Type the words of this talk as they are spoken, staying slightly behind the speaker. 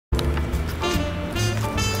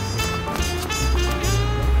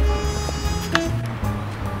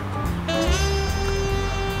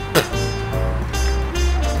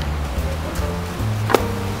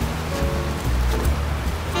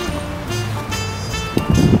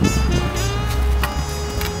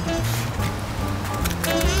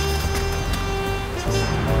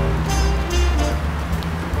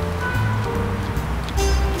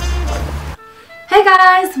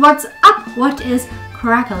guys, what's up? What is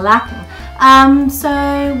crack-a-lacking? So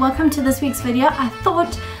welcome to this week's video. I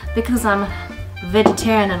thought because I'm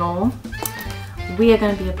vegetarian and all, we are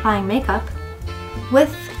going to be applying makeup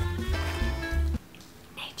with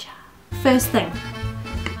nature. First thing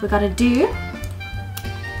we got to do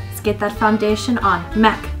is get that foundation on.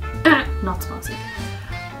 MAC, not sponsored.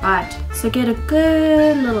 Alright, so get a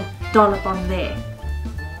good little dollop on there.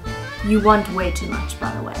 You want way too much,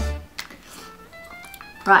 by the way.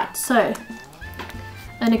 Right, so,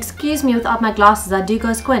 and excuse me without my glasses, I do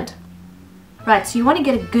go squint. Right, so you want to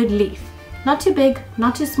get a good leaf. Not too big,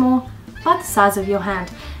 not too small, about the size of your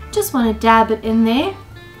hand. Just want to dab it in there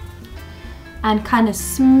and kind of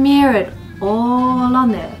smear it all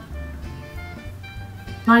on there.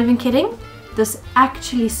 Not even kidding, this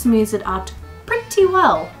actually smooths it out pretty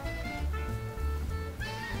well.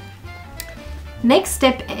 Next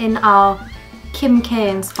step in our Kim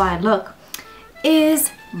K inspired look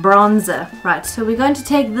is bronzer. Right, so we're going to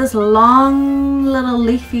take this long little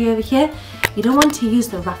leafy over here. You don't want to use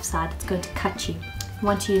the rough side, it's going to cut you. You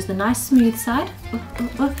want to use the nice smooth side.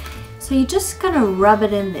 So you're just going to rub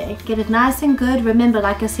it in there, get it nice and good. Remember,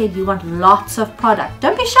 like I said, you want lots of product.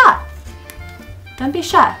 Don't be shy. Don't be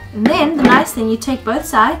shy. And then the nice thing, you take both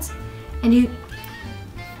sides and you...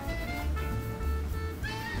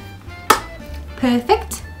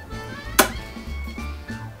 Perfect.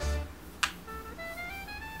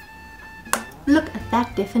 Look at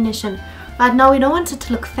that definition. Right, now we don't want it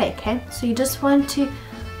to look fake, okay? So you just want to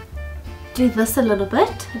do this a little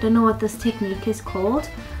bit. I don't know what this technique is called.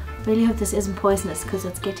 I really hope this isn't poisonous because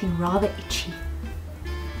it's getting rather itchy.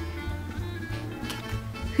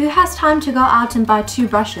 Who has time to go out and buy two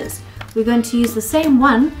brushes? We're going to use the same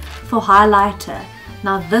one for highlighter.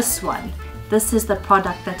 Now this one, this is the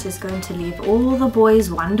product that is going to leave all the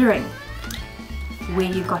boys wondering where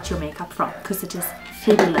you got your makeup from, because it is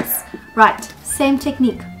fabulous. Right, same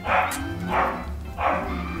technique.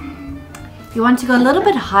 You want to go a little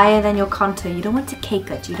bit higher than your contour. You don't want to cake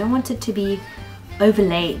it. You don't want it to be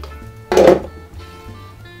overlaid.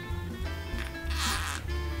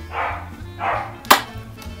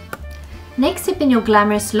 Next step in your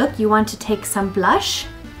glamorous look, you want to take some blush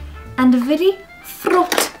and a very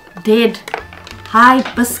fruit dead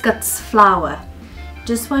hibiscus flower.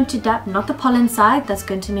 Just want to dab, not the pollen side, that's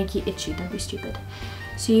going to make you itchy, don't be stupid.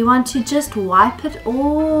 So you want to just wipe it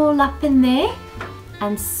all up in there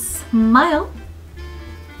and smile.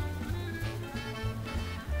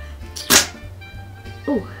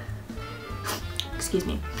 Oh, excuse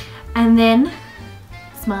me. And then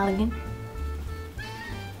smile again.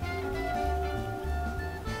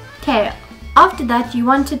 Okay, after that you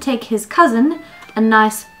want to take his cousin, a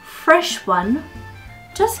nice fresh one.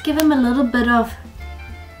 Just give him a little bit of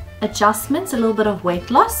adjustments, a little bit of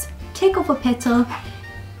weight loss. Take off a petal,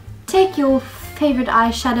 take your favorite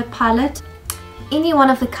eyeshadow palette, any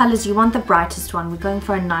one of the colors. You want the brightest one. We're going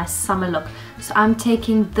for a nice summer look. So I'm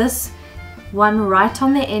taking this one right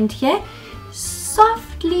on the end here.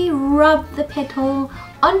 Softly rub the petal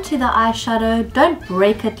onto the eyeshadow. Don't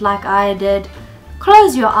break it like I did.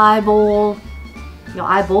 Close your eyeball, your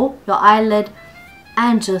eyelid,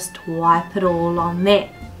 and just wipe it all on there.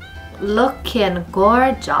 Looking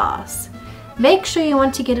gorgeous. Make sure you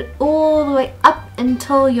want to get it all the way up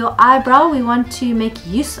until your eyebrow. We want to make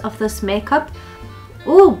use of this makeup.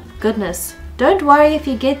 Oh goodness, don't worry if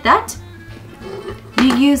you get that.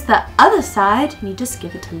 You use the other side and you just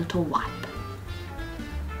give it a little wipe.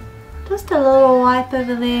 Just a little wipe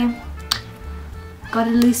over there. Got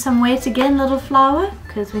to lose some weight again, little flower,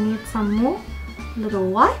 because we need some more. Little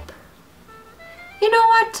wipe. You know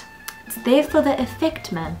what? It's there for the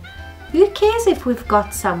effect, man. Who cares if we've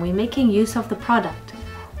got some? We're making use of the product.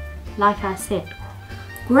 Like I said,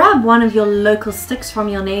 grab one of your local sticks from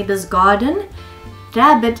your neighbor's garden,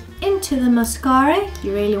 dab it into the mascara.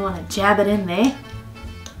 You really want to jab it in there.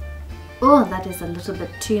 Oh, that is a little bit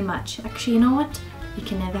too much. Actually, you know what? You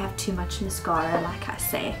can never have too much mascara, like I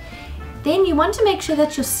say. Then you want to make sure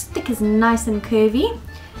that your stick is nice and curvy,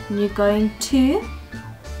 and you're going to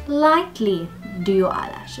lightly do your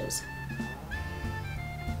eyelashes.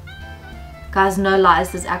 Guys, no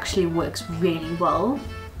lies, this actually works really well.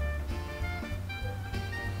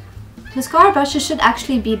 Mascara brushes should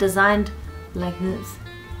actually be designed like this.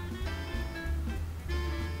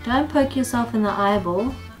 Don't poke yourself in the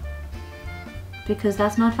eyeball, because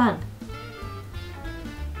that's not fun.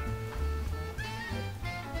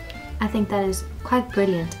 I think that is quite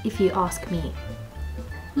brilliant if you ask me.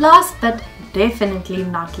 Last but definitely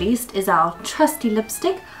not least is our trusty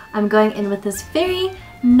lipstick. I'm going in with this very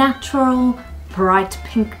natural bright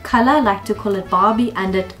pink color. I like to call it Barbie,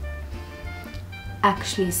 and it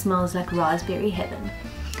actually smells like raspberry heaven.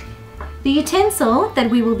 The utensil that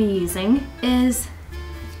we will be using is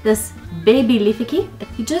this baby leafie.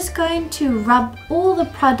 You're just going to rub all the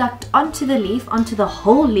product onto the leaf, onto the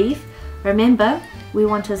whole leaf. Remember, we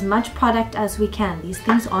want as much product as we can. These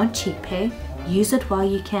things aren't cheap, hey? Use it while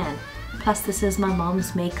you can. Plus this is my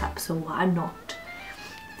mom's makeup, so why not?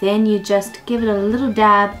 Then you just give it a little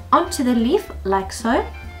dab onto the leaf, like so.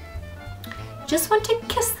 Just want to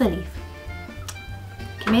kiss the leaf.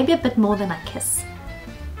 Okay, maybe a bit more than a kiss.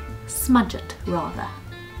 Smudge it, rather.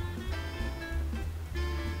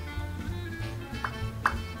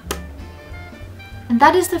 And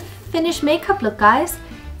that is the finished makeup look, guys.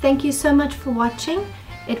 Thank you so much for watching.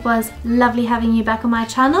 It was lovely having you back on my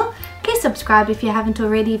channel. Please subscribe if you haven't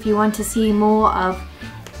already. If you want to see more of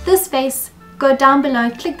this face, go down below,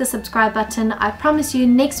 click the subscribe button. I promise you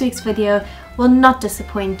next week's video will not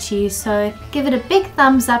disappoint you. So give it a big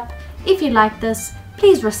thumbs up if you like this.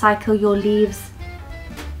 Please recycle your leaves.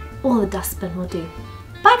 All the dustbin will do.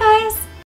 Bye guys!